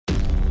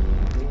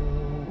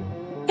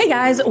Hey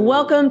guys,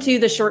 welcome to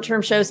the Short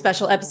Term Show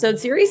special episode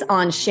series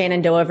on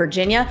Shenandoah,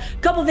 Virginia.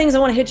 A couple things I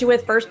want to hit you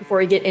with first before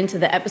we get into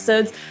the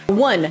episodes.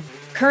 One,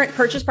 current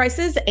purchase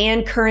prices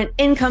and current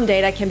income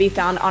data can be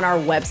found on our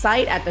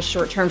website at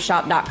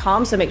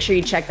theshorttermshop.com. So make sure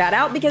you check that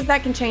out because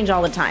that can change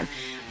all the time.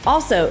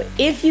 Also,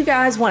 if you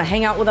guys want to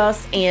hang out with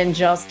us and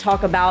just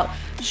talk about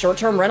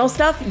short-term rental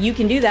stuff, you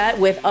can do that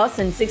with us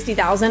and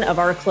 60,000 of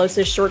our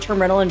closest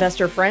short-term rental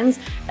investor friends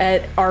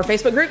at our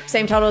Facebook group.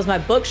 Same title as my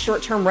book,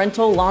 Short-Term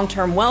Rental,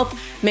 Long-Term Wealth.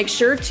 Make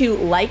sure to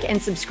like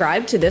and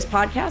subscribe to this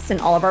podcast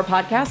and all of our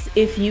podcasts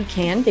if you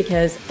can,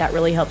 because that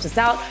really helps us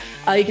out.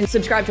 You can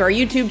subscribe to our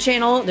YouTube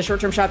channel, The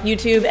Short Term Shop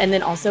YouTube, and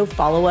then also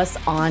follow us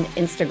on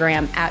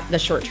Instagram at The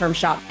Short Term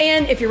Shop.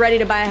 And if you're ready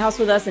to buy a house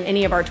with us in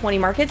any of our 20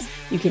 markets,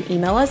 you can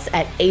email us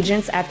at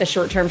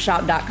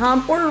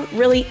agents@theshorttermshop.com or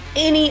really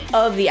any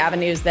of the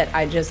avenues that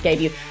I just gave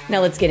you.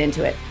 Now let's get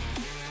into it.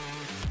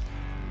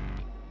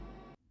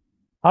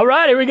 All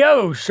right, here we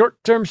go.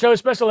 Short-term show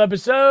special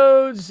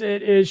episodes.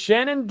 It is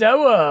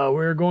Shenandoah.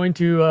 We're going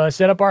to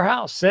set up our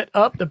house, set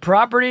up the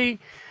property,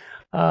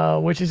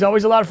 which is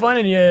always a lot of fun,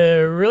 and you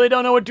really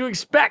don't know what to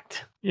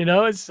expect. You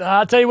know,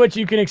 I'll tell you what,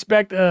 you can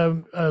expect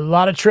a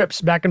lot of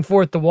trips back and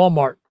forth to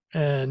Walmart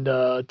and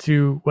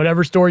to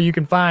whatever store you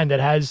can find that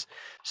has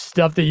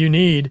stuff that you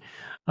need,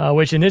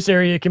 which in this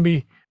area can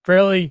be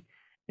fairly,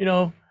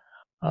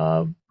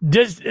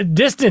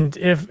 distant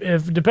if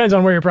it depends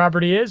on where your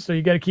property is. So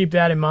you got to keep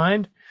that in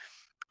mind,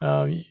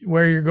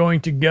 where you're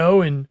going to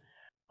go and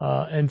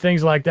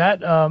things like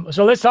that.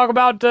 So let's talk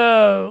about,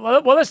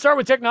 let's start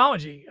with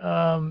technology.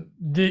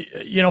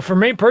 For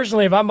me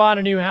personally, if I'm buying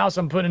a new house,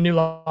 I'm putting a new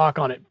lock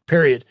on it,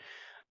 period.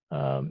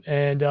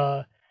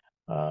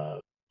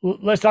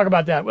 Let's talk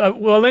about that.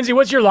 Well, Lindsay,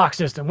 what's your lock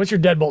system? What's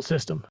your deadbolt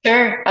system?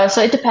 Sure.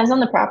 So it depends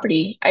on the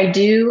property. I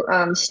do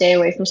stay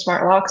away from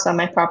smart locks on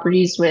my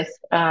properties with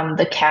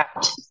the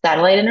capped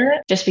satellite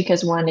internet, just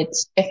because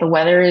if the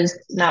weather is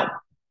not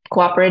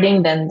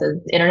cooperating, then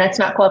the internet's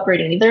not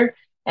cooperating either.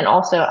 And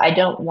also, I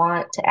don't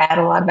want to add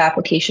a lot of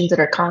applications that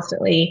are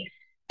constantly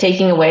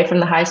taking away from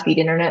the high-speed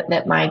internet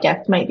that my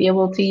guests might be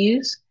able to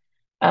use.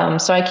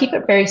 So I keep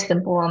it very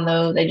simple on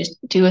those. I just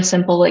do a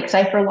simple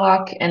cipher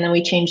lock, and then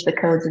we change the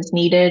codes as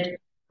needed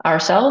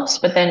ourselves.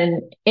 But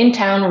then in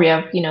town, we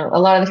have, a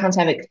lot of the towns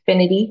have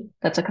Xfinity.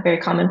 That's a very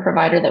common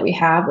provider that we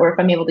have. Or if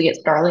I'm able to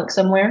get Starlink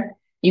somewhere,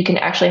 you can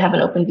actually have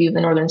an open view of the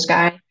northern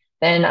sky.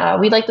 Then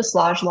we like the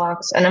Slodge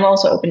locks, and I'm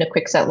also open to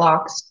quickset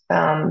locks.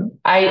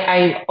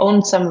 I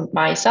own some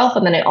myself,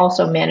 and then I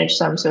also manage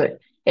some. So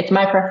it's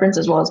my preference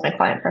as well as my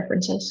client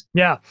preferences.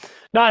 Yeah,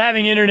 not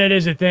having internet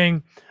is a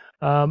thing,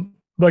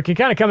 but can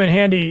kind of come in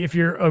handy if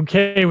you're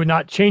okay with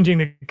not changing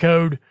the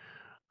code.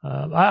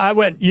 I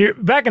went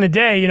back in the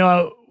day,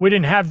 we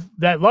didn't have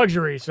that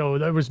luxury. So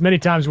there was many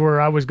times where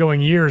I was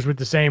going years with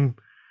the same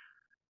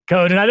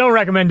code, and I don't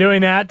recommend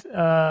doing that.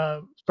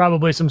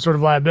 Probably some sort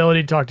of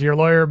liability. Talk to your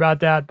lawyer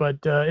about that, but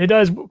it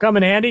does come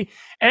in handy.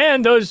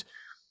 And those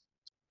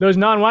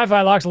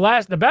non-Wi-Fi locks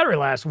the battery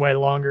lasts way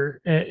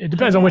longer. It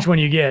depends on which one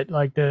you get,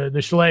 like the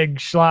Schlag,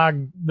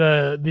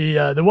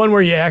 the one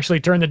where you actually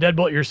turn the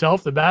deadbolt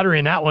yourself. The battery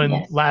in that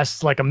one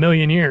lasts like a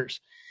million years.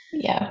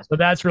 Yeah. So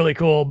that's really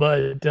cool.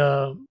 But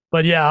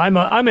yeah, I'm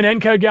an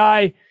Encode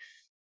guy.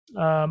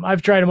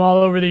 I've tried them all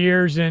over the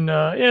years, and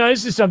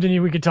this is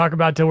something we could talk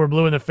about till we're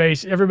blue in the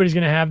face. Everybody's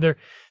going to have the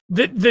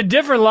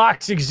different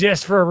locks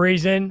exist for a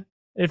reason.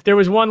 If there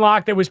was one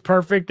lock that was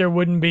perfect, there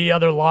wouldn't be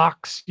other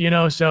locks,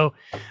 So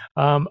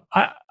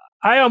I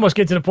almost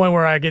get to the point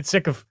where I get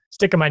sick of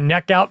sticking my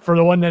neck out for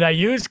the one that I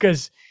use,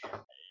 because,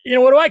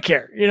 what do I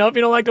care? If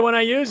you don't like the one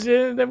I use,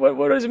 then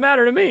what does it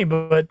matter to me?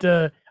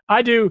 But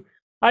I do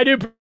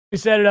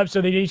set it up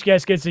so that each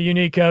guest gets a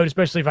unique code,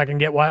 especially if I can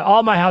get Wi-Fi.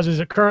 All my houses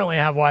that currently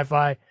have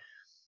Wi-Fi.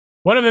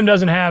 One of them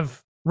doesn't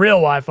have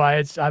real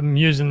Wi-Fi. I'm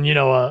using,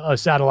 a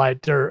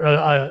satellite or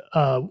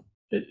a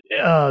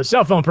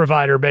cell phone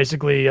provider,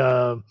 basically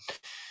a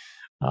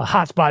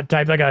hotspot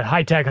type, like a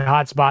high-tech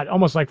hotspot,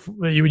 almost like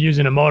you would use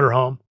in a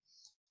motorhome.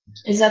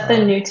 Is that the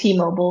new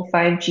T-Mobile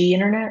 5G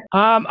internet?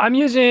 I'm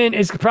using,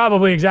 it's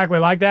probably exactly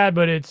like that,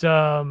 but it's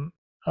through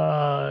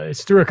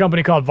a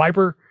company called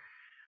Viper,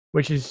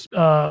 which is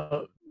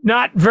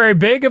not very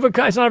big of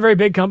it's not a very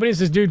big company. It's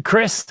this dude,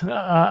 Chris.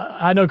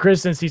 I know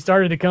Chris since he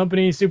started the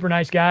company. Super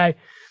nice guy.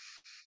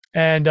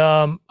 And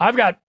I've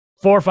got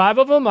 4 or 5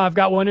 of them. I've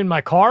got one in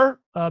my car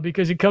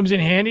because it comes in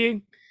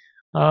handy.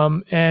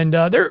 And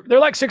they're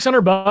like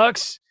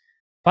 $600,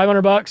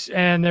 $500,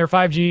 and they're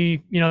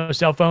 5G,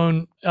 cell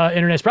phone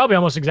internet. It's probably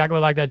almost exactly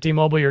like that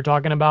T-Mobile you're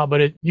talking about,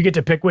 but you get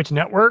to pick which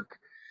network.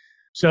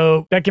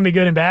 So that can be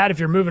good and bad. If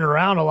you're moving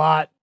around a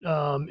lot,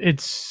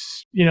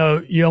 it's,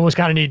 you almost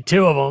kind of need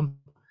 2 of them.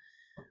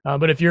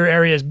 But if your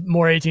area is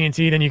more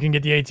AT&T, then you can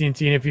get the AT&T.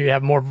 And if you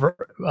have more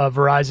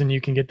Verizon,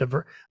 you can get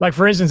like,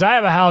 for instance, I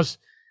have a house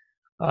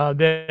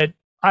that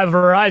I have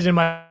Verizon in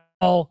my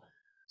hall.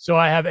 So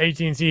I have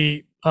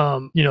AT&T,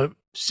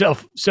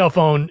 cell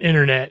phone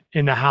internet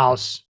in the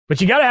house. But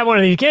you got to have one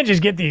of these. You can't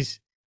just get these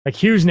like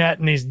HughesNet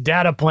and these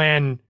data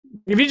plan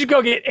if you just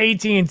go get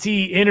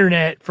AT&T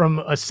internet from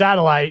a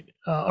satellite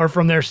or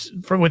from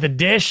with a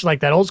dish, like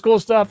that old school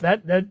stuff,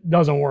 that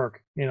doesn't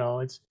work.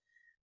 It's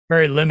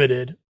very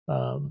limited.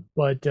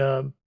 But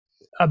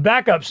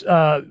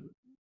backups,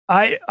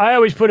 I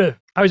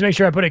always make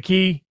sure I put a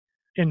key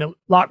in the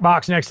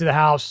lockbox next to the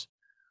house.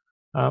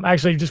 I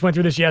actually just went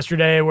through this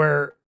yesterday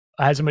where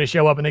I had somebody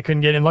show up and they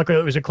couldn't get in. Luckily,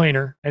 it was a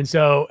cleaner. And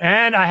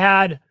I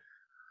had,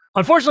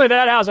 unfortunately,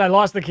 that house, I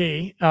lost the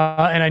key,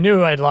 and I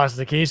knew I'd lost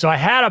the key. So I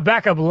had a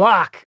backup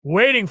lock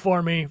waiting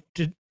for me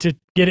to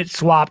get it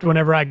swapped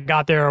whenever I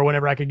got there or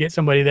whenever I could get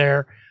somebody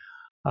there.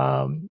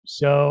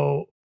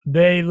 So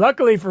they,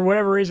 luckily, for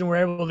whatever reason, were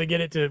able to get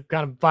it to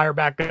kind of fire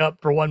back up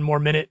for one more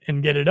minute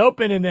and get it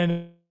open, and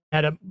then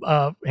had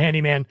a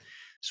handyman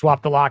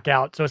swap the lock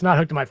out. So it's not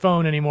hooked to my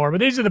phone anymore.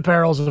 But these are the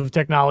perils of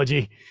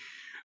technology.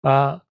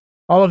 All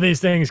of these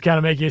things kind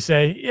of make you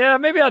say, yeah,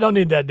 maybe I don't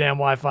need that damn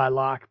Wi-Fi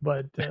lock,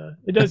 but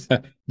it does.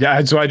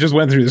 Yeah. So I just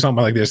went through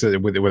something like this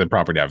with a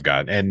property I've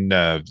got. And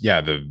the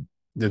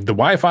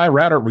Wi-Fi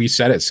router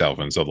reset itself.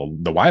 And so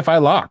the Wi-Fi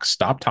lock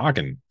stopped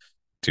talking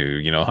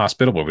to,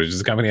 Hospitable, which is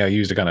the company I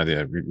use to kind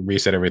of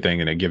reset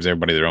everything. And it gives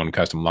everybody their own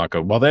custom lock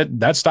code. Well,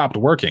 that stopped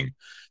working.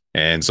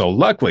 And so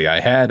luckily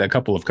I had a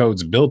couple of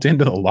codes built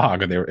into the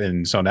log,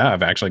 and so now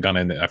I've actually gone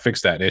in, I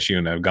fixed that issue,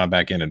 and I've gone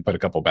back in and put a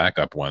couple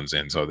backup ones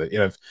in, so that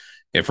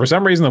if for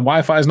some reason the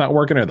Wi-Fi is not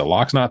working, or the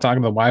lock's not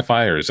talking to the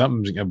Wi-Fi, or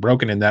something's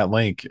broken in that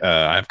link,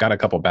 I've got a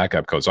couple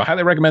backup codes. So I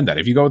highly recommend that.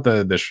 If you go with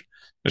the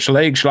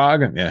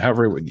Schlag,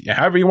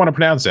 however you want to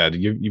pronounce that,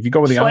 if you go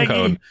with the on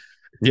code.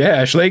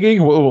 Yeah,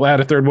 Schlaggy. We'll add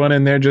a third one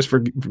in there just for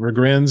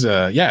grins.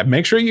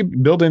 Make sure you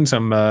build in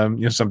some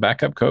some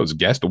backup codes.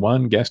 Guest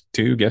 1, guest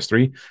 2, guest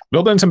 3.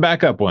 Build in some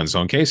backup ones. So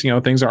in case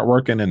things aren't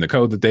working and the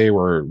code that they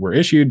were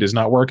issued is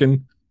not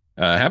working,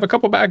 have a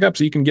couple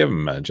backups you can give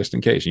them just in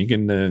case. You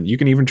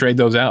can even trade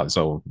those out.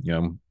 So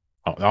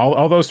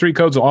all those 3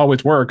 codes will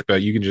always work,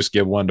 but you can just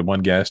give one to one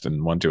guest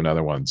and one to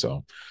another one.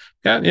 So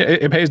yeah,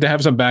 it pays to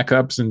have some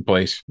backups in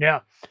place.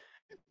 Yeah,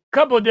 a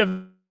couple of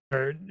different.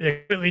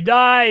 They completely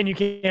die and you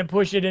can't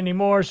push it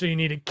anymore, so you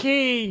need a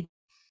key.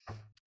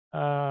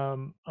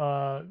 So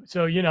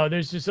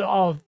there's just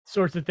all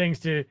sorts of things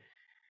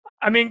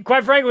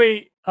quite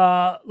frankly,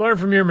 learn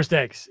from your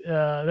mistakes.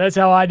 That's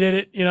how I did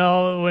it.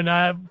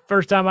 When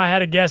first time I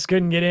had a guest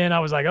couldn't get in,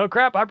 I was like, oh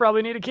crap, I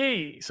probably need a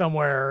key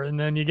somewhere. And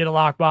then you get a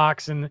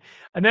lockbox, and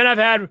then I've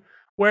had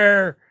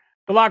where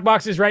the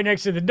lockbox is right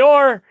next to the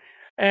door,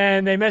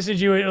 and they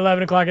message you at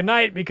 11 o'clock at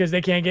night because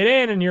they can't get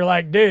in. And you're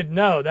like, dude,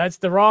 no, that's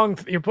the wrong.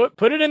 You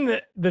put it in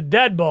the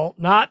deadbolt,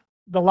 not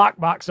the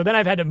lockbox. So then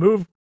I've had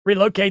to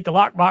relocate the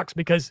lockbox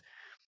because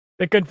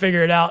they couldn't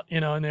figure it out,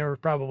 and they were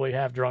probably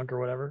half drunk or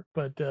whatever.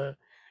 But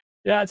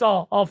it's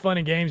all fun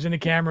and games, and the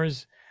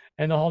cameras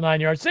and the whole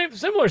 9 yards.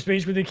 Similar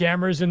speech with the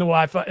cameras and the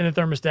Wi-Fi and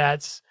the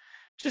thermostats.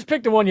 Just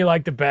pick the one you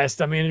like the best.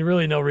 There's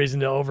really no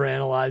reason to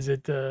overanalyze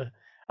it.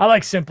 I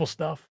like simple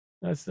stuff.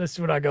 That's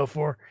what I go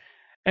for.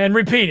 And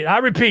repeat it. I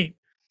repeat.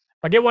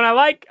 If I get one I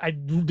like, I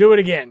do it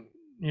again.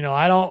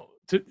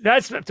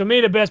 That's to me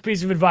the best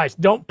piece of advice.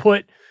 If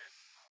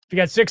you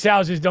got 6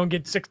 houses, don't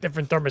get 6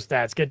 different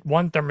thermostats. Get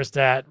one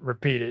thermostat,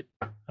 repeat it.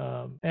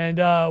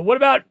 What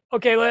about,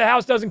 the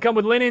house doesn't come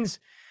with linens.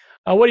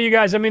 What do you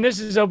guys, this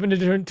is open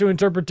to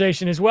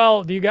interpretation as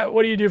well. What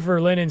do you do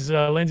for linens,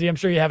 Lindsay? I'm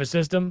sure you have a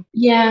system.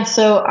 Yeah,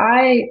 so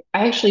I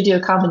actually do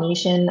a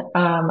combination.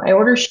 I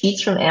order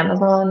sheets from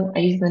Amazon. I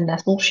use the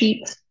Nestle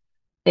sheets.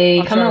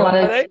 They come in a lot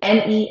of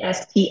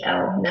Nestle,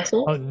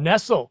 Nestle. Oh,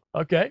 Nestle.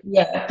 Okay.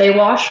 Yeah, they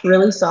wash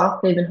really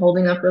soft. They've been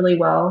holding up really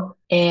well.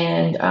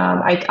 And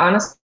I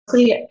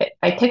honestly,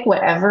 I pick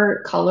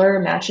whatever color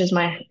matches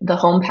the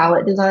home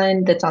palette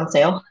design that's on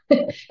sale,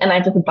 and I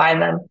just buy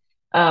them.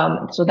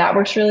 So that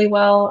works really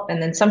well. And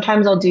then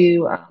sometimes I'll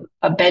do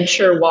a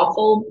Bedsure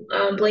waffle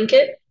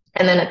blanket,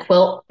 and then a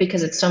quilt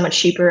because it's so much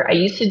cheaper. I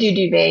used to do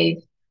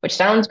duvets, which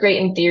sounds great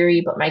in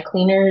theory, but my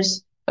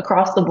cleaners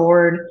across the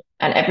board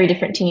on every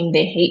different team,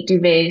 they hate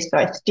duvets, so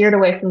I steered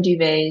away from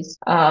duvets.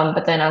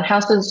 But then on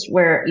houses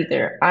where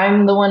either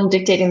I'm the one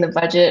dictating the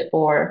budget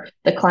or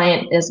the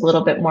client is a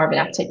little bit more of an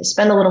appetite to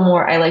spend a little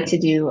more, I like to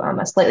do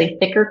a slightly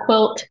thicker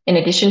quilt in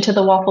addition to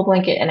the waffle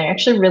blanket. And I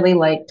actually really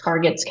like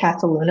Target's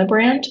Cataluna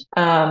brand.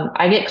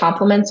 I get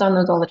compliments on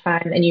those all the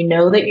time, and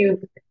that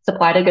you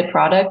supplied a good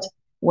product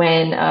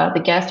when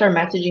the guests are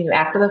messaging you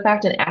after the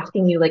fact and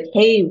asking you like,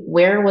 hey,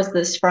 where was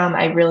this from?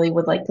 I really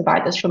would like to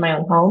buy this for my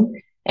own home.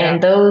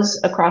 And those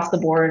across the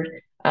board,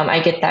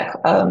 I get that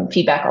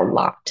feedback a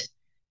lot.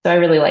 So I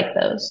really like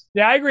those.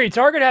 Yeah, I agree.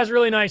 Target has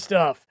really nice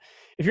stuff.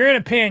 If you're in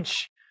a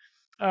pinch,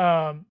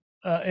 and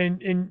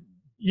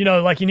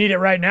like you need it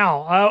right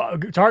now,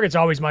 Target's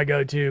always my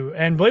go-to.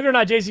 And believe it or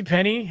not,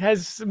 JCPenney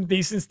has some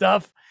decent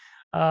stuff,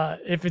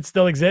 if it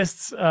still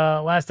exists.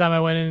 Last time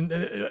I went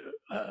in,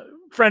 a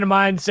friend of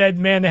mine said,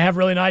 man, they have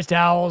really nice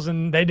towels,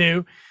 and they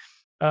do.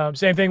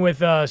 Same thing with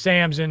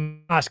Sam's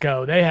and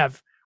Costco. They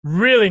have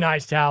really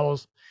nice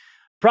towels.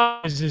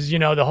 Problem is,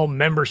 the whole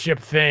membership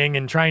thing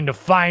and trying to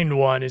find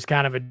one is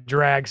kind of a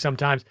drag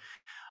sometimes.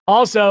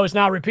 Also, it's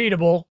not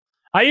repeatable.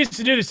 I used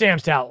to do the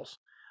Sam's towels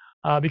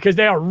because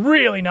they are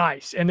really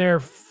nice and they're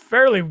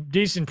fairly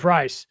decent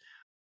price.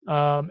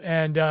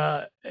 And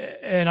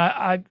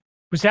I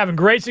was having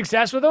great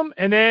success with them.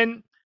 And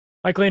then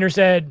my cleaner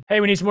said, "Hey,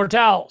 we need some more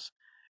towels."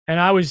 And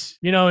I was,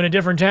 in a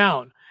different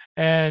town,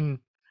 and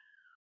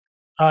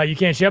you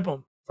can't ship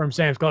them from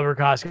Sam's Club or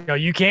Costco.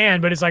 You can,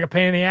 but it's like a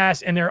pain in the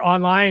ass. And their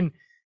online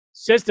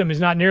system is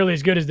not nearly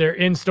as good as their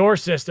in-store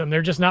system.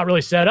 They're just not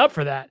really set up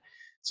for that.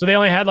 So they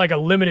only had like a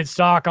limited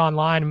stock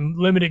online,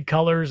 limited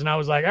colors. And I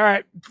was like, all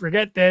right,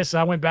 forget this.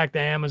 I went back to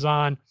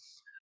Amazon.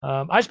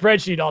 I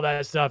spreadsheet all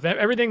that stuff.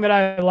 Everything that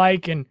I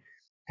like and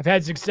have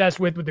had success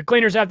with the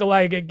cleaners have to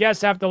like it,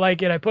 guests have to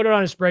like it. I put it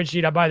on a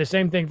spreadsheet. I buy the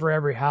same thing for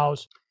every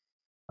house.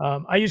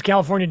 I use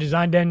California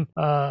Design Den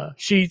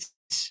sheets,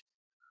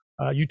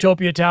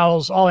 Utopia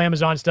towels, all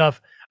Amazon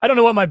stuff. I don't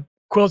know what my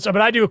quilts are,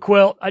 but I do a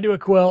quilt. I do a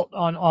quilt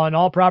on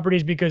all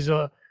properties because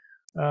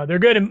they're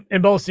good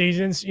in both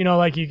seasons.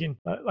 Like you can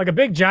like a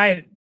big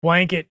giant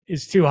blanket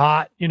is too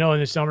hot, in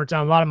the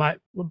summertime. A lot of my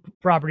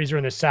properties are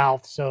in the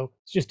South, so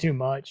it's just too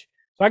much.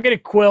 So I get a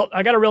quilt.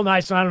 I got a real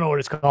nice one. I don't know what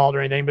it's called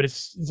or anything, but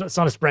it's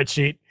on a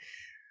spreadsheet.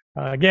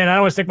 Again, I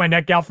don't want to stick my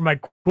neck out for my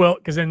quilt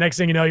because then next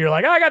thing you know, you're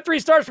like, "Oh, I got 3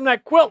 stars from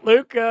that quilt,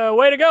 Luke.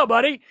 Way to go,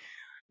 buddy."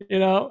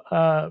 And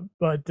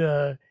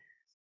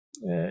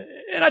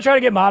I try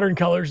to get modern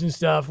colors and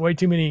stuff. There's way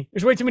too many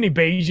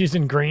beiges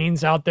and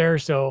greens out there.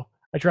 So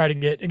I try to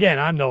get, again,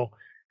 I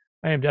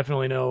am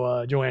definitely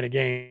no Joanna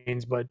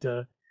Gaines, but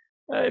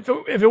if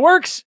it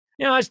works,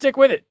 I stick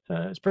with it.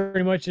 It's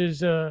pretty much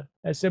as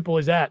simple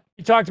as that.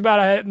 You talked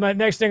about my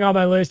next thing on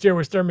my list here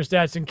was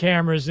thermostats and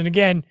cameras. And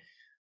again,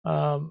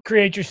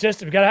 create your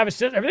system. You got to have a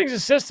system. Everything's a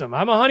system.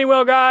 I'm a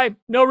Honeywell guy.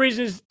 No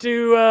reasons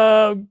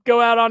to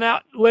go out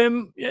on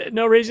limb.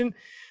 No reason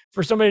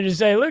for somebody to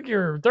say, "Look,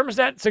 your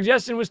thermostat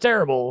suggestion was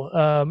terrible."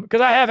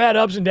 Because I have had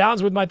ups and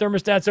downs with my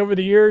thermostats over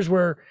the years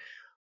where,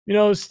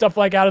 stuff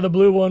like out of the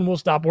blue one will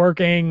stop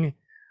working.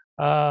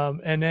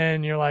 And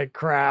then you're like,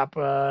 crap,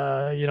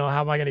 how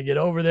am I going to get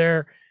over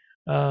there?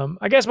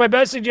 I guess my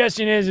best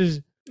suggestion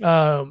is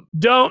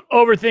don't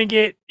overthink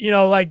it.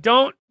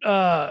 Don't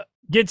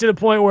get to the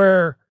point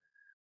where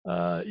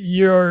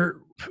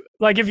you're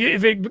like, if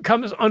it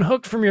becomes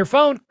unhooked from your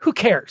phone, who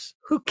cares?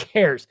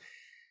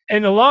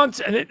 And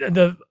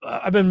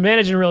I've been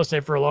managing real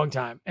estate for a long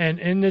time. And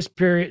in this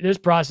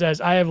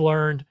process, I have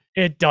learned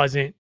it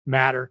doesn't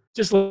matter.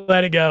 Just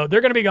let it go.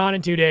 They're going to be gone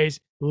in 2 days.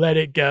 Let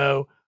it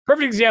go.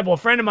 Perfect example. A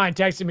friend of mine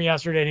texted me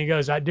yesterday and he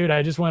goes, "Dude,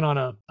 I just went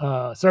on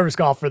a service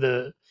call for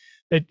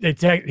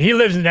he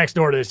lives next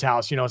door to this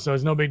house, so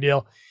it's no big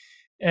deal."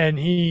 And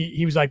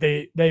he was like,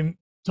 they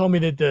told me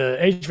that the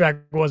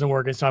HVAC wasn't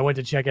working. So I went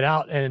to check it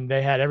out and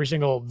they had every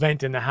single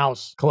vent in the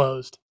house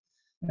closed.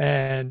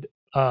 And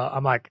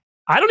I'm like,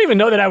 I don't even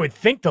know that I would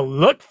think to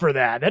look for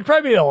that. That'd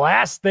probably be the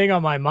last thing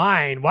on my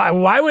mind.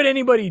 Why would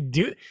anybody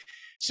do?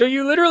 So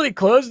you literally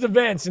closed the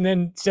vents and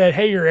then said,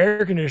 "Hey, your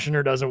air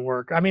conditioner doesn't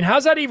work." I mean,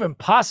 how's that even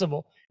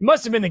possible? It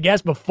must have been the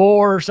guest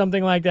before or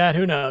something like that.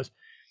 Who knows?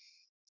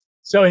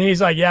 So, and he's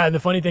like, "Yeah." And the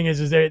funny thing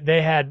is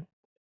they had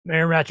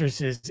air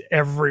mattresses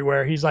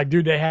everywhere. He's like,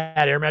 "Dude, they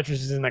had air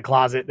mattresses in the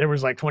closet. There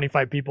was like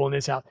 25 people in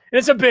this house. And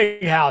it's a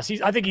big house.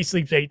 I think he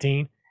sleeps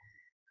 18.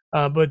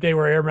 But they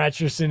were air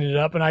mattressing it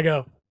up. And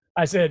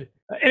I said,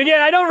 and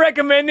again, I don't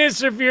recommend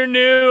this if you're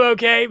new,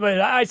 okay? But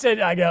I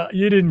go,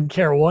 "You didn't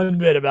care one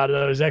bit about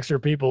those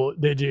extra people,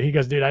 did you?" He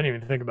goes, "Dude, I didn't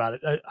even think about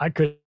it. I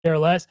couldn't care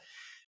less."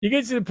 You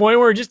get to the point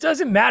where it just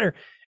doesn't matter.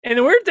 And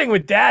the weird thing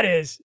with that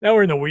is, now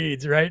we're in the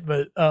weeds, right?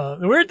 But the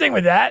weird thing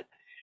with that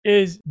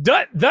is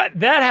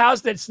that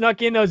house that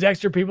snuck in those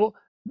extra people,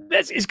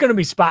 it's going to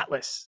be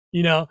spotless.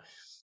 They know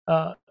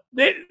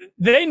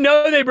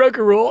they broke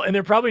a rule and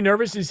they're probably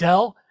nervous as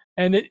hell.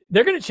 And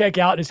they're going to check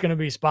out. And it's going to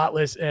be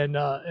spotless, and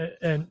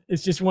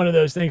it's just one of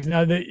those things.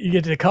 Now that you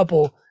get to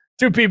the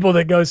 2 people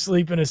that go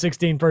sleep in a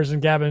 16-person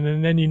cabin,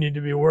 and then you need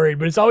to be worried.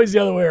 But it's always the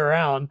other way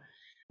around.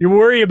 You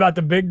worry about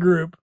the big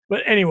group.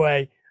 But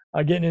anyway,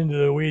 getting into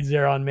the weeds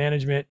there on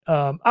management.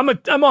 I'm a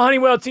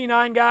Honeywell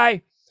T9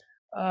 guy.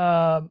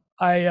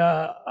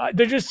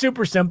 They're just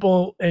super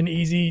simple and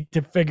easy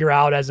to figure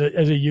out as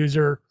a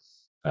user.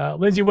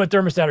 Lindsay, what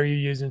thermostat are you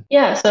using?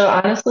 Yeah, so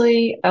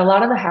honestly, a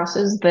lot of the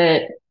houses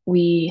that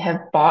we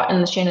have bought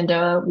in the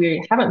Shenandoah,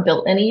 we haven't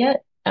built any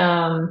yet.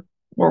 We're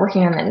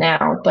working on that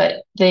now,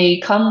 but they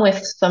come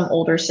with some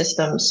older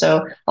systems.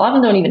 So a lot of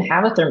them don't even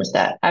have a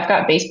thermostat. I've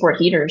got baseboard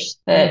heaters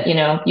that,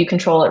 you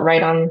control it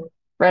right on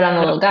the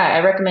little guy.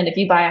 I recommend if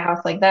you buy a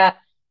house like that,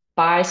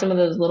 buy some of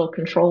those little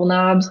control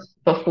knobs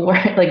before,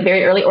 like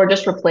very early, or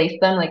just replace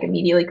them like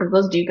immediately, because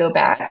those do go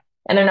bad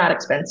and they're not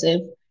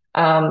expensive.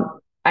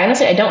 I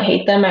honestly, I don't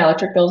hate them. My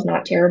electric bill is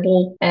not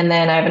terrible. And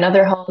then I have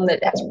another home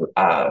that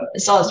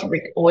still has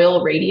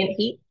oil radiant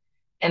heat.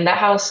 And that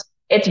house,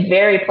 it's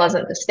very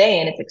pleasant to stay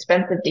in. It's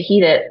expensive to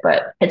heat it,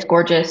 but it's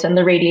gorgeous. And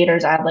the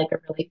radiators add like a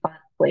really fun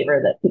flavor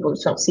that people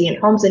just don't see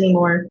in homes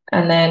anymore.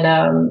 And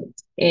then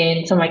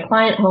in some of my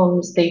client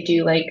homes, they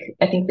do I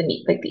think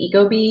the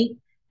Ecobee,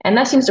 and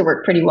that seems to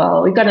work pretty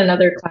well. We've got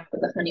another client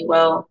with a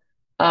Honeywell.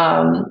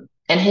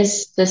 And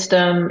his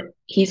system,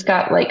 he's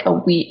got like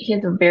he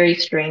has a very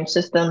strange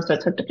system. So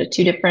it's hooked up to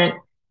two different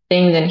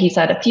things, and he's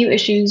had a few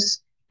issues,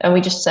 and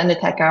we just send a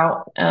tech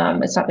out.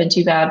 It's not been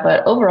too bad,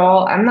 but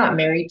overall, I'm not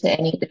married to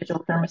any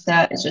digital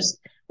thermostat. It's just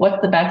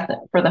what's the best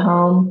for the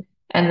home.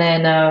 And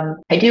then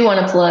I do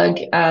want to plug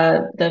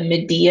the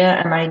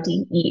Midea,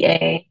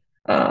 Midea,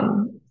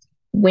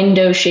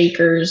 window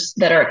shakers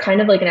that are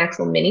kind of like an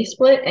actual mini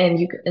split, and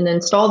you can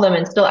install them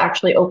and still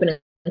actually open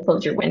and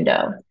close your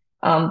window.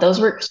 Those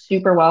work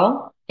super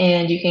well,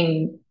 and you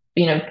can,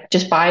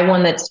 just buy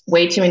one that's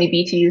way too many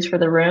BTUs for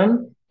the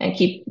room and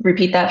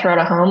repeat that throughout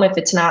a home if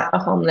it's not a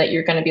home that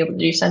you're going to be able to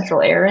do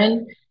central air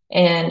in.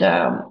 And,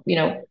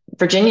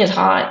 Virginia is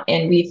hot,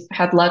 and we've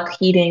had luck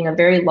heating a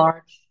very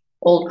large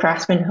old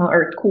craftsman home,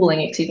 or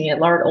cooling, excuse me, a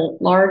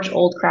large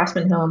old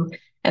craftsman home.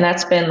 And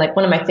that's been like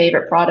one of my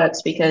favorite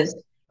products because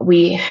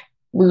we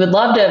would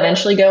love to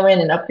eventually go in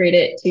and upgrade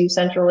it to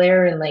central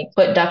air and like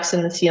put ducts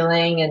in the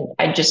ceiling. And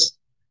I just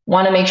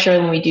want to make sure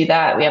when we do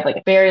that, we have like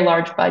a very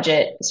large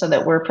budget so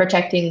that we're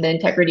protecting the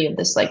integrity of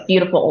this like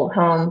beautiful old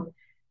home.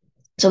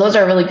 So those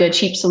are a really good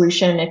cheap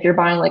solution if you're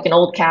buying like an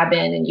old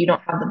cabin and you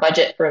don't have the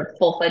budget for a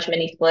full-fledged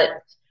mini split,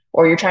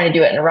 or you're trying to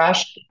do it in a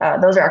rush.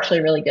 Those are actually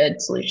a really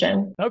good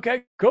solution.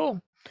 Okay, cool.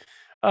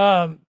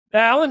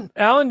 Alan,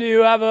 do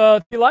you have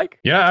a you like?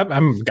 Yeah,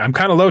 I'm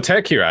kind of low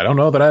tech here. I don't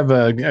know that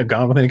I've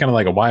gone with any kind of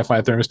like a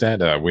Wi-Fi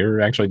thermostat.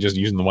 We're actually just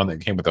using the one that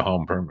came with the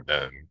home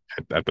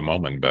at the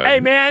moment. But hey,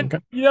 man, okay.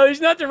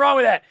 There's nothing wrong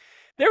with that.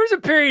 There was a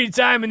period of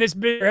time in this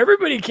bit where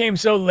everybody came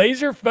so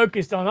laser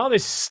focused on all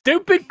this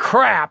stupid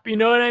crap, you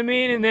know what I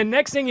mean? And then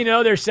next thing you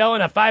know, they're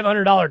selling a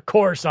 $500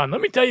 course on,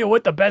 let me tell you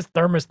what the best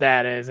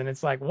thermostat is. And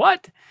it's like,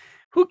 what?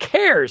 Who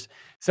cares?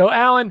 So,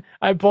 Alan,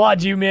 I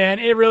applaud you, man.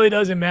 It really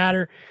doesn't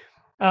matter.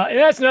 And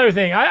that's another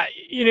thing.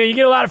 You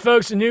get a lot of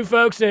folks and new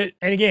folks that,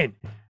 and again,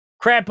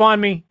 crap on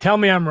me, tell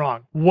me I'm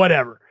wrong,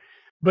 whatever.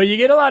 But you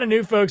get a lot of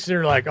new folks that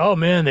are like, oh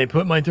man, they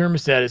put my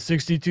thermostat at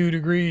 62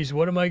 degrees.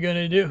 What am I going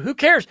to do? Who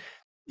cares?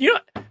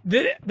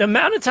 The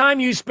amount of time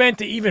you spent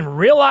to even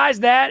realize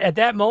that at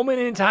that moment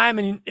in time,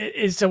 and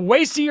it's a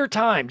waste of your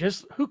time.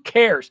 Just who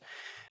cares?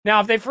 Now,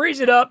 if they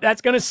freeze it up,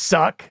 that's going to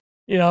suck.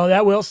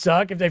 That will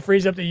suck if they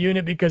freeze up the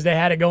unit because they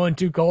had it going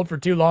too cold for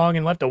too long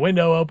and left the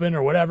window open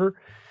or whatever.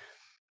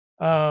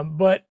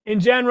 But in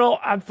general,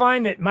 I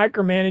find that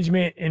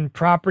micromanagement and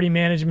property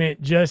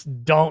management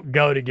just don't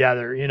go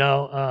together,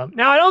 Now,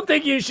 I don't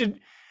think you should,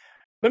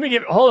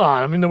 hold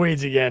on, I'm in the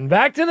weeds again.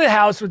 Back to the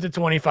house with the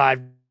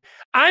 25.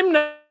 I'm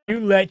not you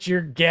let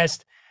your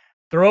guests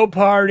throw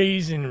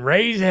parties and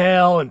raise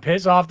hell and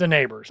piss off the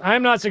neighbors.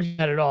 I'm not suggesting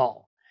that at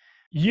all.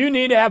 You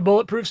need to have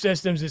bulletproof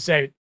systems that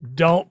say,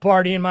 don't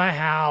party in my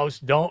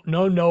house, no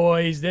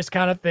noise, this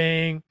kind of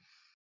thing.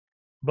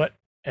 But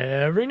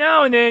every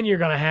now and then you're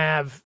going to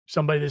have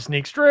somebody that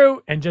sneaks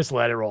through and just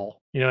let it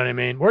roll. You know what I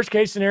mean? Worst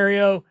case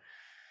scenario,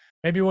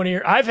 maybe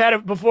I've had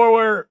it before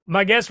where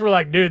my guests were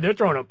like, dude, they're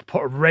throwing a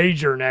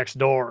rager next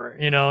door,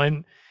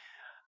 and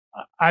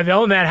I've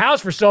owned that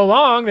house for so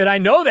long that I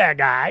know that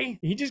guy.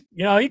 He just,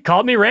 he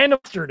called me random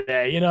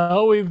today.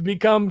 We've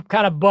become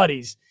kind of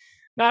buddies.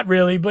 Not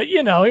really, but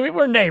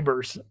we're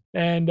neighbors.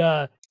 And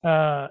I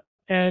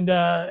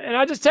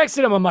just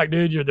texted him. I'm like,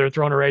 dude, they're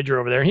throwing a rager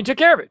over there. And he took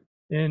care of it.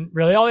 And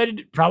really all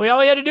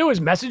he had to do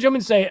was message him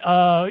and say,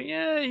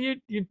 yeah,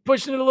 you're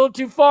pushing it a little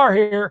too far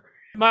here.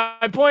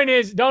 My point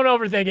is, don't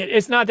overthink it.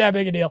 It's not that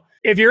big a deal.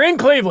 If you're in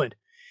Cleveland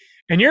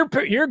and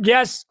your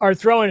guests are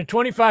throwing a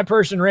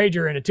 25-person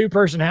rager in a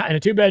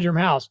two-bedroom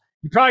house,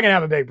 you're probably gonna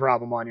have a big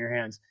problem on your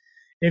hands.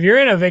 If you're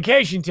in a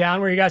vacation town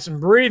where you got some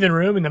breathing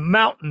room in the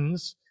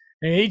mountains,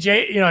 and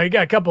you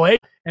got a couple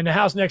acres, and the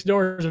house next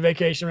door is a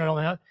vacation rental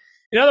house.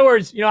 In other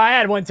words, I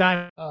had one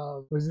time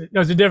it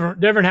was a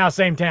different house,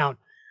 same town.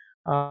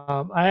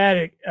 I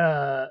had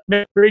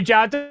to reach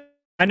out to.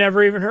 I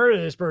never even heard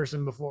of this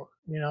person before,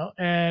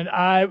 and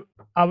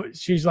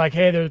she's like,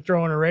 hey, they're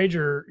throwing a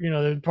rager,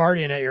 they're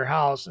partying at your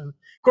house. And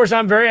of course,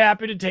 I'm very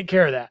happy to take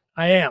care of that.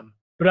 I am.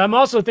 But I'm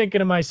also thinking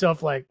to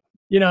myself, like,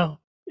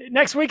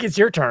 next week it's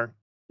your turn.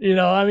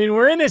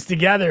 We're in this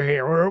together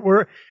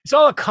here. It's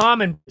all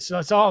common. So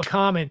it's all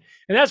common.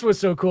 And that's what's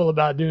so cool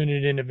about doing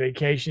it in a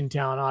vacation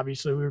town.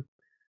 Obviously, we're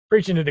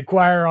preaching to the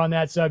choir on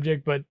that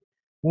subject, but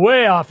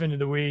way off into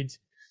the weeds.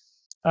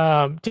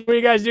 What do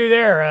you guys do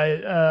there?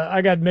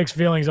 I got mixed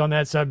feelings on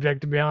that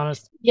subject, to be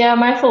honest. Yeah,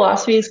 my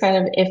philosophy is kind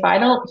of if I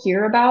don't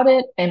hear about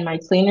it and my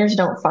cleaners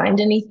don't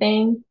find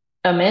anything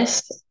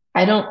amiss,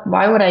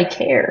 why would I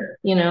care?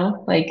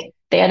 Like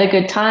they had a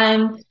good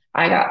time.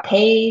 I got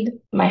paid.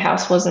 My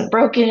house wasn't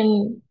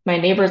broken. My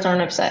neighbors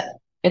aren't upset.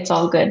 It's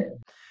all good.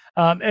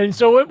 And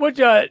so what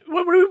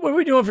are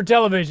we doing for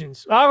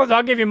televisions?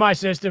 I'll give you my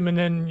system and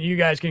then you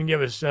guys can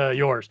give us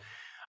yours.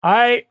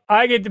 I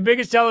get the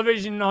biggest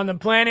television on the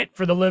planet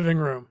for the living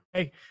room.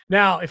 Okay?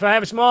 Now, if I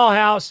have a small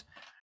house,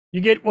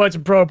 you get what's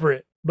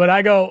appropriate, but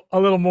I go a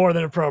little more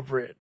than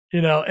appropriate,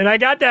 and I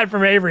got that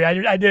from Avery.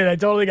 I did. I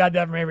totally got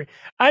that from Avery.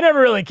 I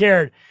never really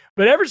cared,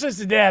 but ever since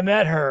the day I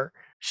met her,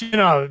 she's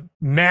a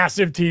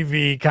massive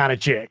TV kind of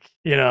chick,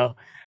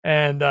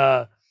 and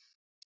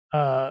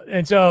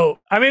And so,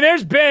 I mean,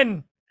 there's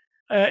been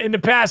in the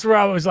past where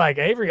I was like,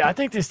 Avery, I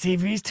think this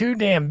TV's too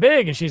damn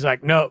big. And she's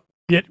like, no,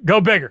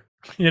 go bigger,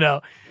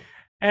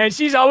 And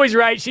she's always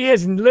right. She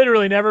has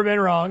literally never been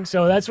wrong.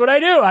 So that's what I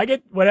do. I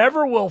get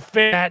whatever will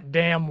fit that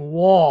damn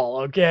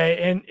wall. Okay.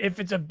 And if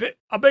it's a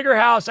bigger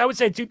house, I would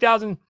say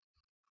 2,000.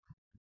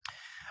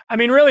 I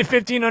mean, really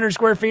 1,500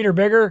 square feet or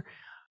bigger,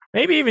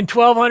 maybe even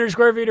 1,200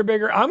 square feet or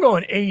bigger. I'm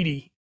going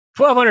 80.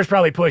 1,200 is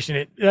probably pushing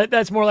it.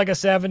 That's more like a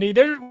 70.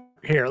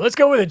 Here, let's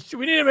go with it.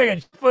 We need to make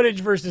a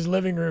footage versus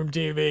living room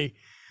TV.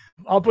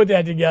 I'll put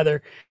that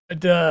together.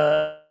 But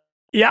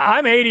yeah,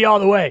 I'm 80 all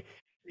the way.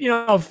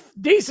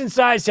 Decent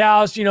sized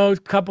house, a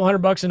couple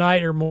 $100 a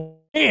night or more.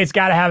 It's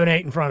got to have an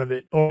 8 in front of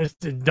it, or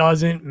it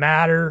doesn't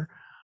matter.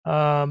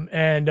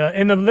 And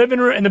in the living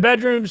room, in the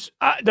bedrooms,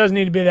 it doesn't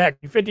need to be that.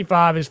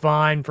 55 is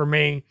fine for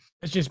me.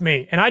 It's just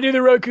me. And I do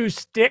the Roku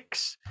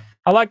sticks.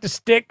 I like the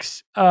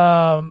sticks.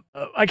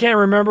 I can't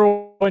remember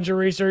a bunch of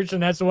research,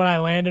 and that's the one I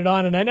landed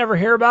on, and I never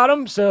hear about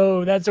them,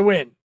 so that's a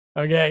win.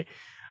 Okay.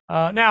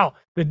 Now,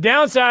 the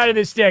downside of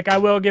this stick, I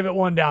will give it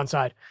one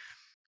downside.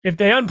 If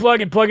they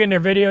unplug and plug in their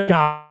video,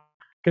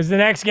 because the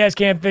next guest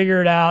can't figure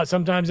it out,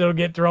 sometimes it'll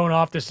get thrown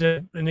off the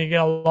system and they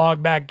get a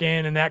log back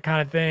in and that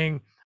kind of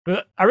thing.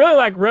 But I really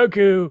like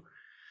Roku.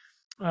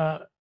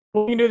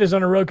 We can do this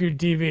on a Roku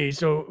TV,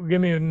 so give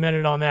me a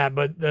minute on that.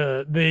 But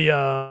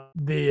the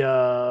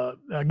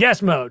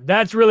guest mode,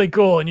 that's really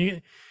cool. And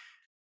you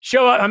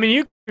show up. I mean,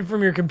 you can,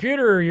 from your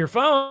computer or your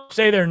phone,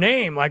 say their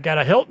name like at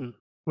a Hilton,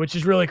 which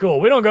is really cool.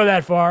 We don't go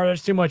that far.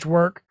 That's too much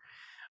work.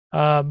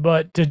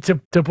 But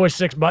to push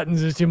 6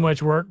 buttons is too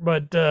much work.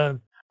 But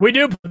we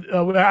do.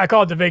 I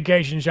call it the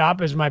Vacation Shop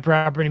as my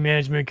property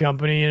management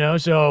company.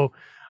 So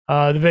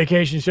the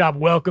Vacation Shop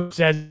welcomes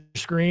that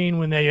screen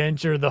when they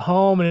enter the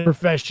home, and it's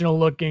professional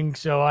looking.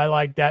 So I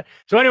like that.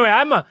 So anyway,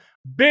 I'm a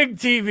big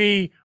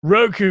TV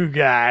Roku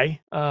guy.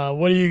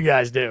 What do you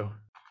guys do?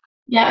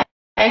 Yeah,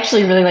 I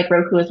actually really like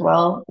Roku as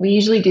well. We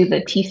usually do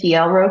the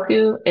TCL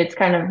Roku. It's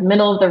kind of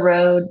middle of the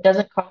road,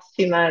 doesn't cost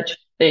too much.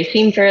 They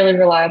seem fairly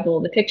reliable.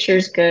 The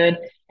picture's good.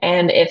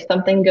 And if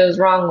something goes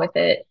wrong with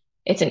it,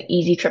 it's an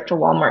easy trip to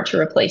Walmart to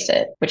replace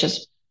it, which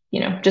is,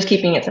 just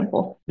keeping it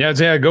simple. Yeah, I'd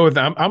say I go with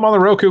them. I'm on the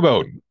Roku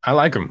boat. I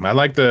like them. I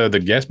like the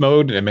guest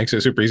mode. It makes it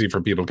super easy for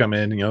people to come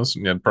in,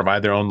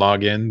 provide their own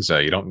logins.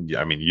 You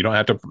don't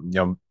have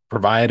to,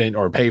 provide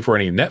or pay for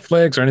any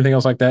Netflix or anything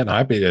else like that. I'm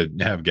happy to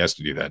have guests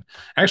to do that.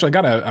 Actually,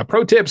 I got a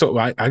pro tip. So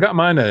I got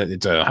mine.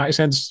 It's a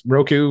Hisense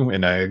Roku,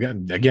 and I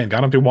got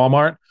them through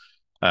Walmart.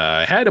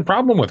 I had a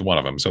problem with one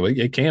of them, so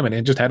it came and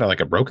it just had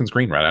a broken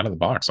screen right out of the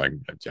box.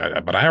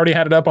 But I already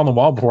had it up on the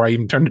wall before I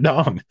even turned it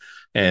on,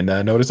 and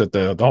noticed that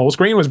the whole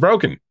screen was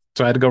broken.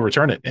 So I had to go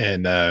return it,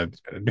 and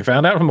we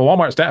found out from the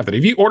Walmart staff that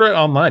if you order it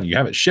online, you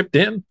have it shipped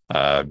in.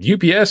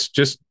 UPS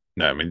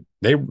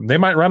they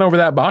might run over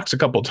that box a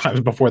couple of times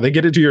before they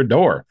get it to your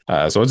door.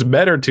 So it's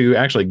better to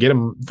actually get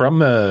them from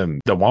the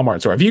Walmart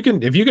store if you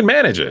can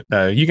manage it.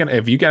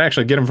 If you can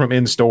actually get them from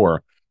in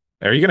store.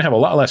 Are you going to have a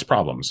lot less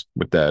problems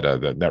with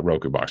that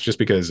Roku box, just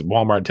because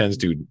Walmart tends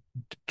to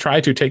try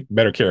to take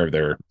better care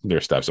of their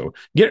stuff. So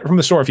get it from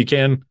the store if you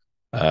can.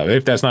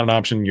 If that's not an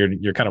option,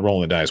 you're kind of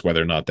rolling the dice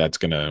whether or not that's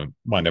going to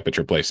wind up at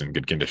your place in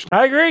good condition.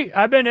 I agree.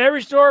 I've been to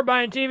every store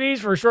buying TVs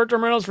for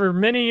short-term rentals for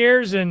many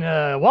years, and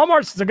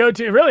Walmart's the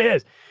go-to. It really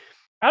is.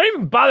 I don't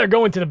even bother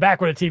going to the back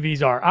where the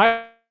TVs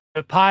are.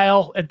 A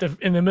pile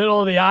in the middle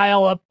of the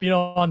aisle up,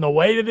 on the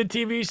way to the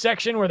TV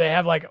section where they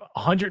have like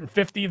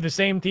 150 of the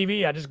same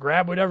TV. I just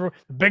grab whatever,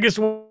 the biggest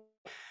one.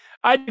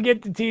 I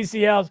get the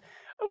TCLs.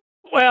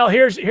 Well,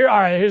 here's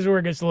where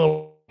it gets a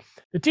little.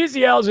 The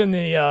TCLs in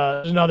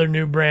there's another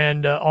new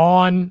brand that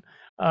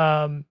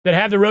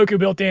have the Roku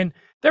built in.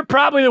 They're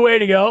probably the way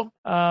to go.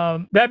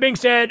 That being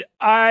said,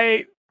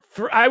 I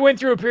went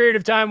through a period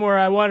of time where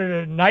I wanted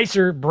a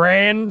nicer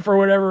brand for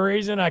whatever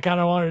reason. I kind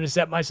of wanted to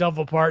set myself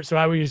apart. So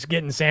I was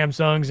getting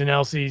Samsungs and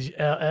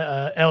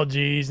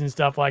LGs and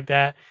stuff like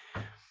that.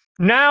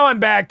 Now I'm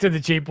back to the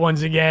cheap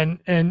ones again.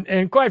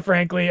 And quite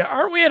frankly,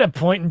 aren't we at a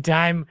point in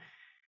time?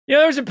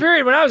 There was a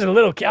period when I was a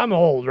little kid. I'm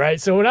old, right?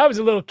 So when I was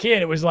a little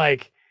kid, it was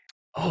like,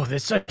 oh,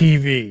 that's such a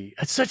TV.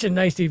 That's such a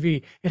nice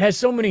TV. It has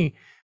so many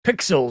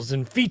pixels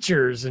and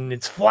features, and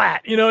it's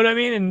flat, you know what I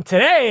mean? And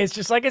today it's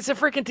just like, it's a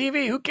freaking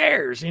TV. Who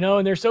cares?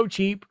 And they're so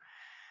cheap.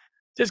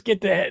 Just get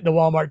the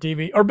Walmart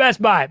TV or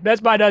Best Buy.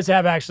 Best Buy does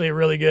have actually a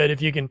really good,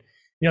 if you can,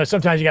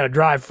 sometimes you got to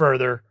drive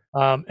further.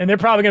 And they're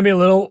probably going to be a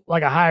little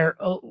like a higher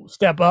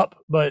step up,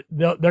 but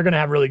they're going to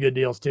have really good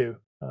deals too.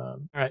 All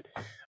right.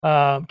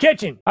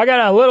 Kitchen. I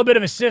got a little bit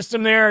of a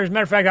system there. As a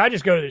matter of fact, I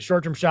just go to the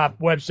short-term shop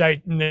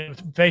website and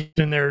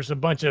then there's a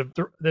bunch of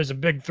there's a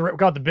big we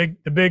call it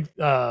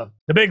the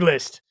big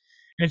list.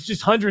 And it's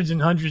just hundreds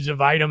and hundreds of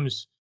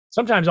items.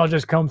 Sometimes I'll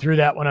just come through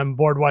that when I'm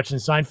bored watching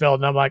Seinfeld,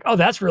 and I'm like, oh,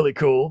 that's really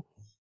cool,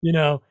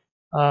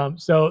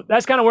 So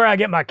that's kind of where I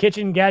get my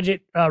kitchen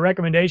gadget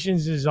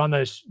recommendations, is on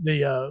the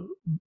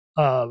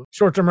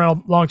short-term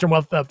rental, long-term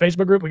wealth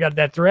Facebook group. We got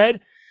that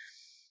thread.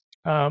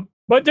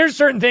 But there's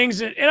certain things,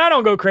 and I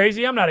don't go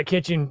crazy. I'm not a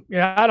kitchen.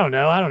 Yeah, I don't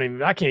know.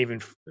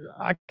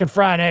 I can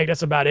fry an egg.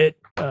 That's about it.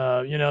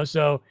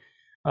 So,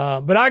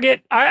 but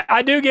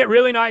I do get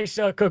really nice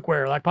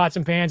cookware, like pots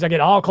and pans. I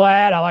get all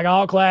clad. I like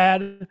all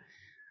clad.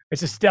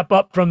 It's a step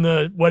up from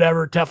the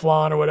whatever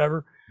Teflon or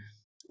whatever.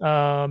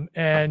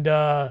 And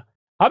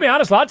I'll be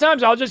honest, a lot of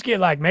times I'll just get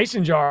like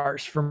mason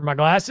jars for my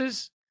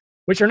glasses,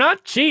 which are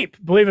not cheap,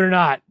 believe it or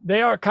not.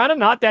 They are kind of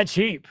not that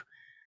cheap,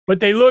 but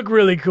they look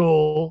really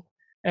cool.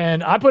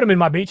 And I put them in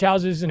my beach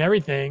houses and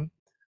everything.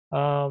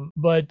 I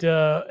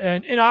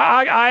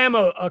am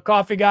a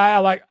coffee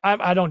guy.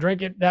 I don't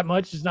drink it that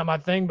much. It's not my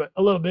thing, but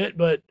a little bit,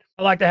 but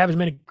I like to have as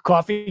many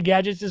coffee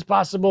gadgets as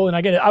possible. And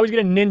I always get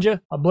a Ninja,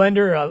 a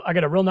blender. I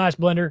get a real nice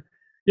blender.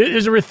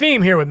 There's a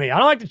theme here with me. I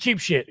don't like the cheap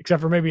shit, except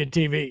for maybe a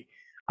TV.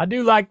 I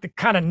do like the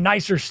kind of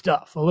nicer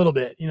stuff a little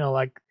bit.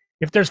 Like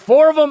if there's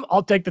 4 of them,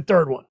 I'll take the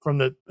third one on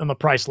the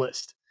price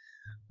list.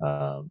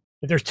 If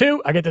there's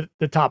 2, I get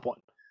the top one,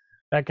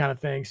 that kind of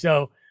thing.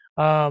 So,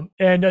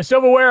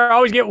 silverware, I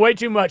always get way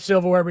too much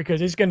silverware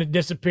because it's going to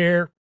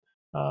disappear.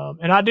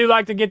 And I do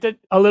like to get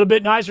a little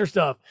bit nicer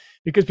stuff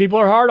because people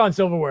are hard on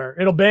silverware.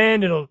 It'll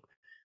bend, it'll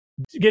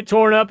get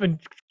torn up and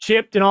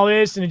chipped and all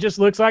this, and it just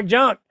looks like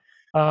junk.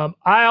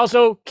 I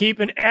also keep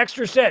an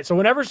extra set. So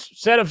whatever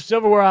set of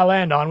silverware I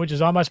land on, which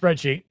is on my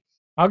spreadsheet,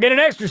 I'll get an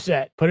extra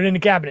set, put it in the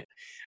cabinet.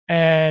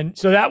 And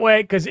so that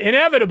way, because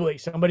inevitably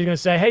somebody's going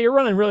to say, hey, you're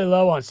running really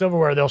low on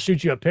silverware. They'll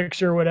shoot you a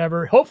picture or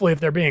whatever. Hopefully, if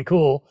they're being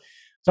cool.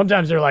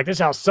 Sometimes they're like, this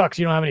house sucks.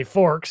 You don't have any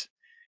forks,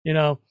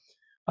 Then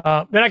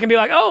I can be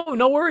like, oh,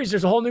 no worries.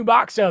 There's a whole new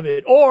box of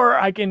it. Or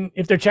I can,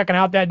 if they're checking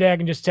out that day, I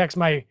can just text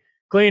my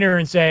cleaner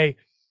and say,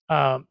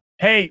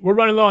 hey, we're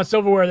running low on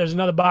silverware. There's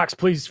another box.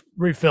 Please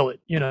refill it,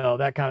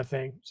 that kind of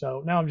thing.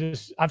 So now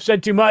I've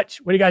said too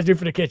much. What do you guys do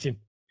for the kitchen?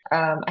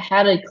 I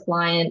had a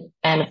client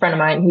and a friend of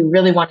mine who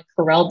really wanted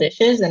Corelle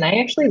dishes, and I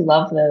actually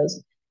love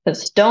those. The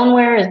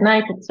stoneware is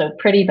nice. It's so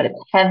pretty, but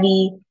it's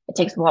heavy. It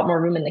takes a lot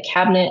more room in the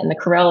cabinet, and the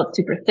Corelle, it's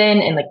super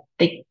thin, and like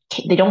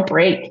they don't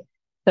break.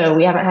 So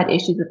we haven't had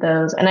issues with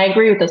those. And I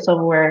agree with the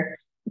silverware.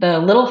 The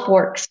little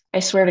forks, I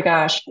swear to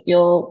gosh,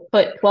 you'll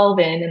put 12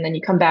 in and then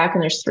you come back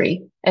and there's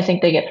 3. I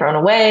think they get thrown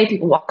away.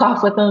 People walk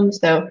off with them.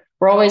 So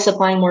we're always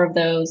supplying more of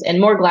those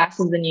and more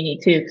glasses than you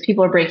need too, because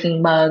people are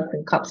breaking mugs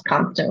and cups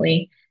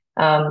constantly.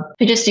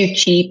 We just do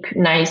cheap,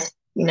 nice,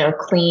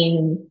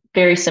 clean,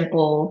 very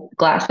simple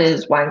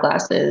glasses, wine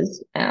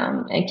glasses,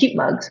 and cute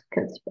mugs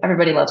because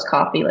everybody loves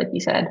coffee, like you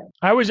said.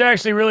 I was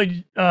actually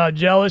really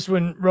jealous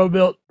when Rob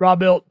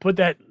Built put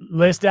that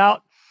list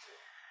out.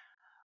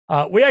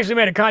 We actually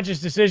made a conscious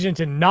decision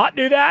to not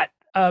do that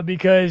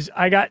because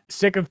I got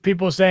sick of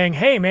people saying,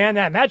 hey, man,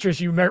 that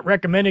mattress you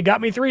recommended got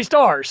me 3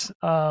 stars.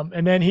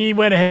 And then he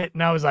went ahead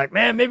and I was like,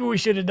 man, maybe we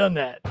should have done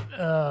that.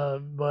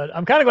 But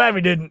I'm kind of glad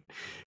we didn't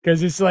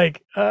because it's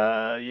like,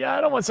 I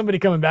don't want somebody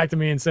coming back to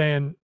me and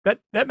saying that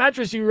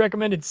mattress you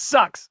recommended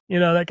sucks,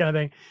 that kind of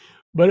thing.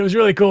 But it was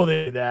really cool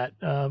to do that.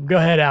 Go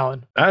ahead,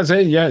 Alan. I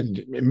say, yeah.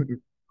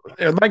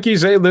 Like you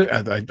say,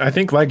 I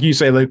think, like you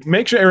say,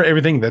 make sure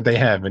everything that they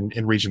have in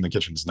reach in the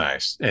kitchen is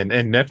nice, and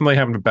definitely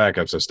having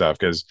backups of stuff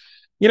because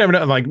you never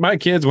know. Like my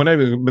kids,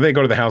 whenever they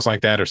go to the house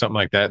like that or something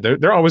like that,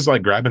 they're always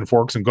like grabbing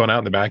forks and going out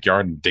in the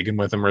backyard and digging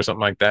with them or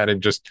something like that,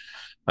 and just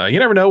you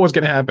never know what's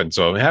going to happen.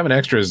 So having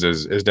extras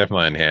is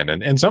definitely in hand,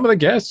 and some of the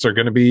guests are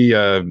going to be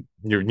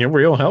you're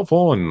real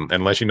helpful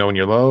and let you know when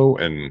you're low.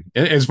 And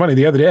it's funny,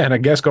 the other day I had a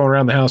guest going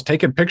around the house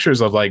taking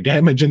pictures of like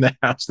damage in the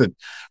house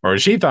or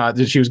she thought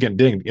that she was getting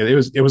dinged.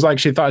 It was like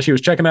she thought she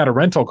was checking out a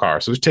rental car,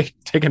 so it was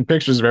taking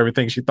pictures of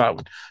everything she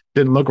thought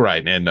didn't look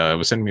right, and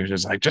was sending me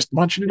just like, just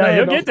want you to know. Yeah,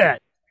 you'll get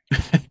that.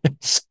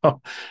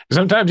 So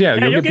sometimes, you'll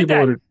get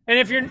people that. And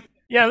if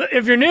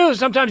you're new,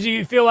 sometimes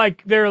you feel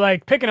like they're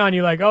like picking on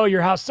you, like, oh,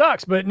 your house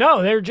sucks. But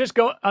no, they're just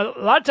a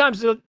lot of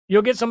times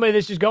you'll get somebody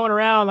that's just going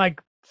around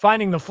like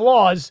finding the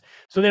flaws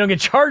so they don't get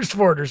charged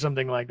for it or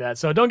something like that.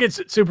 So don't get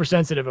super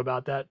sensitive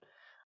about that.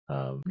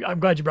 I'm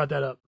glad you brought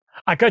that up.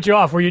 I cut you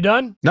off. Were you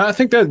done? No, I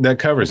think that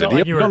covers it. The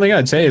only thing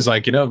I'd say is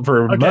like,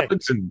 for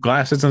mugs and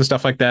glasses and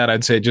stuff like that,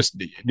 I'd say just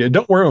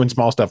don't worry when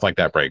small stuff like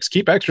that breaks.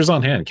 Keep extras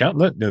on hand.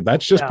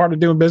 That's just part of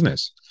doing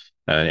business.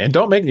 And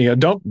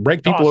don't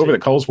break people over the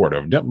coals for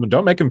it.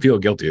 Don't make them feel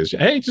guilty.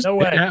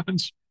 It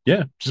happens.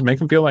 Yeah, just make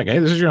them feel like, hey,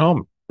 this is your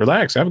home.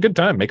 Relax, have a good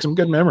time, make some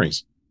good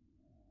memories.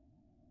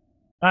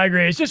 I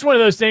agree. It's just one of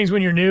those things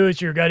when you're new, it's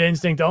your gut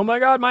instinct. Oh my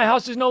God, my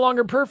house is no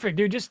longer perfect,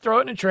 dude. Just throw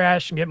it in the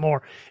trash and get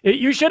more.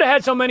 You should have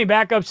had so many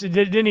backups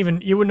that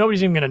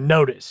nobody's even going to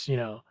notice.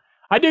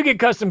 I do get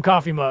custom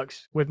coffee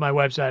mugs with my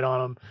website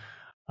on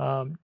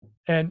them,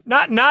 and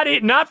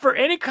not for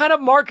any kind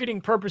of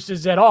marketing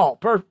purposes at all.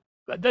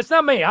 That's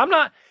not me. I'm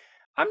not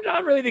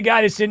really the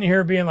guy that's sitting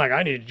here being like,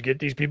 I need to get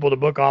these people to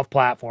book off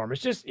platform.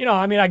 It's just,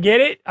 I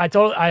get it.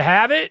 I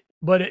have it,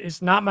 but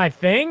it's not my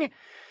thing.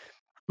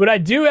 But I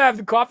do have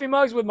the coffee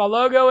mugs with my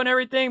logo and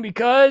everything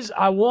because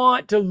I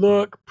want to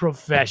look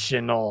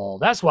professional.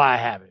 That's why I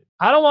have it.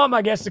 I don't want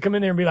my guests to come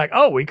in there and be like,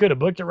 oh, we could have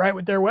booked it right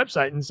with their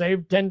website and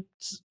saved 10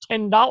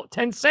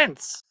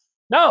 cents.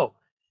 No,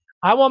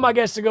 I want my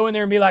guests to go in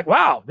there and be like,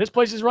 wow, this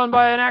place is run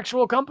by an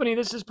actual company.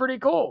 This is pretty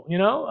cool. You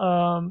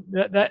know,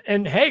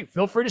 and hey,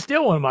 feel free to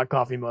steal one of my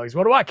coffee mugs.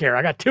 What do I care?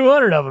 I got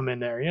 200 of them in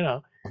there, you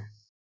know.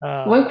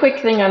 One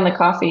quick thing on the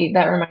coffee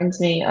that reminds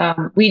me,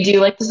 we do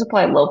like to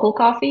supply local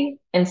coffee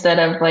instead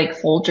of like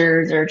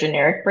Folgers or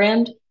generic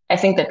brand. I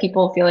think that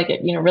people feel like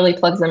it, really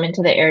plugs them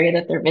into the area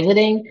that they're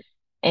visiting.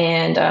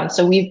 And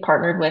so we've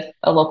partnered with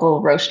a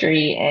local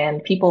roastery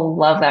and people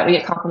love that. We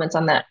get compliments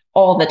on that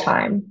all the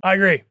time. I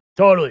agree.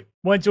 Totally.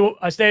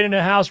 I stayed in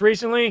a house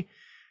recently.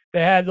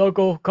 They had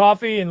local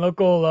coffee and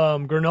local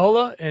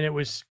granola, and I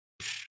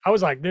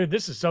was like, dude,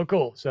 this is so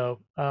cool. So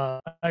I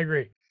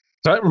agree.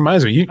 So that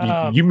reminds me,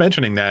 you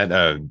mentioning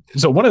that.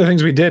 So one of the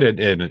things we did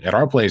at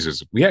our place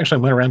is we actually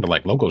went around to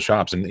like local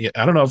shops, and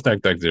I don't know if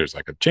there's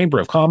like a chamber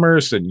of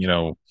commerce, and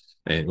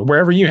and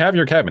wherever you have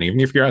your cabin,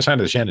 even if you're outside of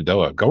the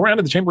Shenandoah, go around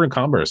to the chamber of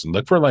commerce and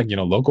look for like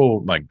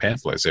local like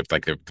pamphlets. If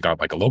like they've got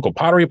like a local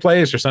pottery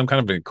place or some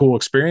kind of a cool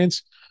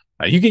experience,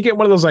 you can get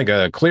one of those like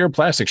clear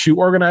plastic shoe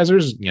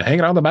organizers,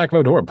 hanging on the back of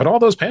a door. Put all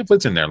those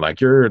pamphlets in there, like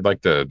you're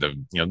like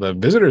the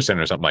visitor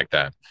center or something like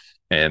that.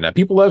 And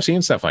people love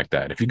seeing stuff like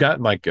that. If you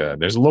got like,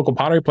 there's a local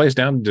pottery place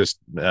down just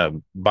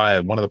by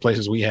one of the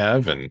places we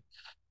have, and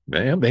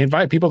they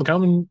invite people to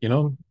come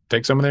and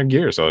take some of their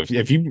gear. So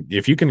if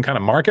you can kind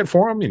of market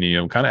for them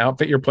and kind of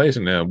outfit your place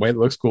in a way that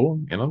looks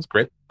cool, it's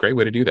a great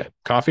way to do that.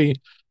 Coffee,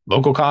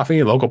 local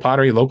pottery,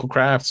 local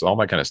crafts, all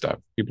that kind of stuff.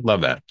 People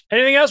love that.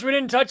 Anything else we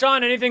didn't touch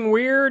on? Anything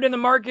weird in the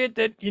market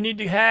that you need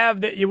to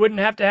have that you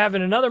wouldn't have to have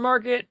in another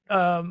market?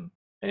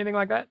 Anything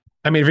like that?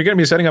 I mean, if you're going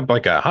to be setting up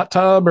like a hot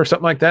tub or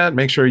something like that,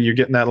 make sure you're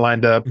getting that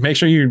lined up. Make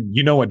sure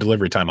you know what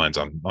delivery timelines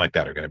on like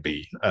that are going to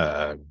be.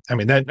 I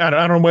mean, I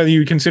don't know whether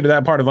you consider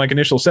that part of like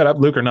initial setup,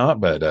 Luke, or not,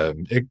 but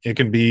it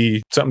can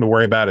be something to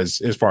worry about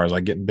as far as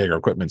like getting bigger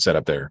equipment set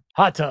up there.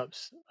 Hot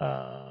tubs,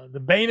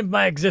 the bane of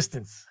my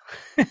existence.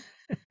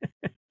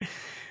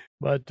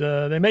 But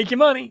they make you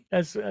money.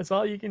 That's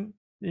all you can,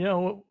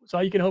 that's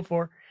all you can hope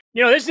for.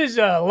 This is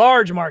a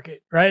large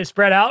market, right? It's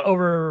spread out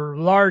over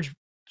large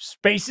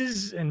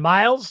spaces and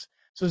miles.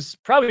 So it's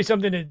probably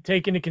something to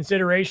take into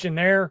consideration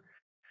there.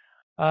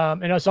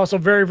 And it's also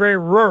very, very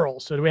rural.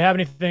 So do we have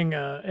anything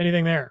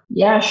there?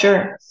 Yeah,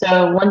 sure.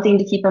 So one thing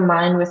to keep in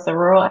mind with the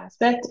rural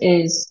aspect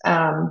is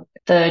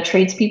the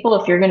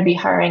tradespeople. If you're going to be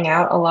hiring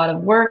out a lot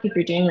of work, if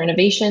you're doing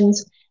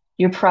renovations,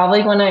 you're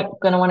probably going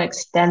to want to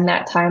extend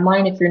that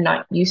timeline if you're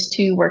not used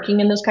to working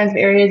in those kinds of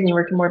areas and you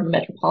work in more of a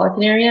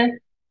metropolitan area.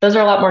 Those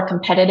are a lot more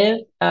competitive.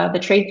 The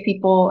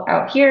tradespeople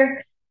out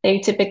here, they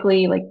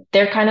typically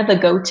they're kind of the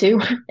go-to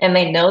and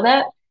they know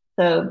that.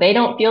 So they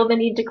don't feel the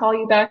need to call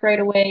you back right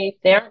away.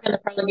 They aren't going to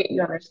probably get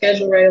you on their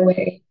schedule right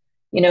away.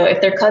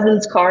 If their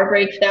cousin's car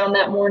breaks down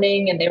that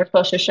morning and they were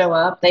supposed to show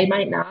up, they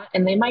might not,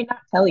 and they might not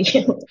tell you.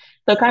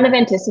 So kind of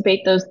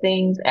anticipate those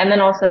things. And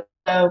then also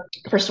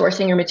for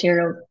sourcing your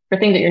materials, for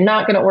things that you're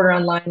not going to order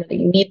online that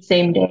you need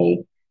same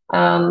day.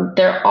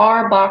 There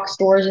are box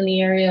stores in the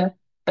area,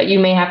 but you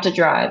may have to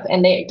drive,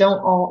 and they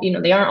aren't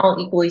all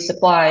equally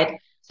supplied.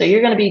 So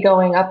you're going to be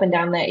going up and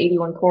down that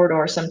 81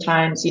 corridor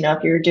sometimes.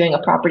 If you're doing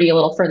a property a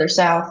little further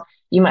south,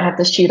 you might have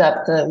to shoot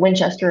up to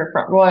Winchester or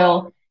Front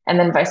Royal, and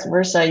then vice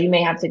versa. You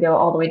may have to go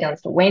all the way down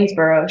to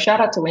Waynesboro.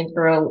 Shout out to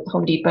Waynesboro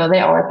Home Depot.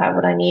 They always have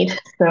what I need.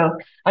 So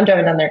I'm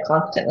driving down there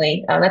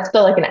constantly. That's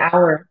still like an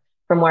hour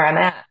from where I'm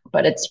at,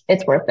 but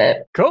it's worth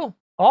it. Cool.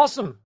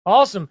 Awesome.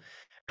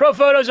 Pro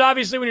photos,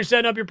 obviously, when you're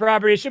setting up your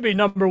property, it should be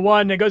number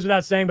one. It goes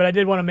without saying, but I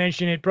did want to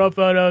mention it. Pro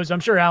photos. I'm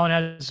sure Alan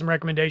has some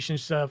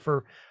recommendations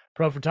for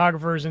pro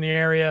photographers in the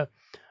area.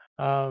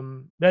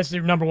 That's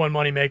the number one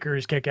moneymaker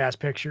is kick-ass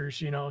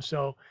pictures,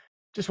 so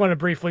just wanted to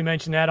briefly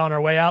mention that on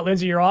our way out.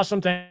 Lindsay, you're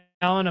awesome. Thank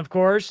you, Alan, of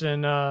course,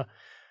 and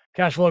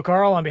Cashflow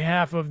Carl on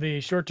behalf of the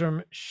Short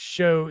Term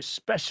Show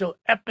special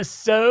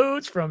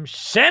episodes from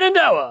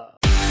Shenandoah.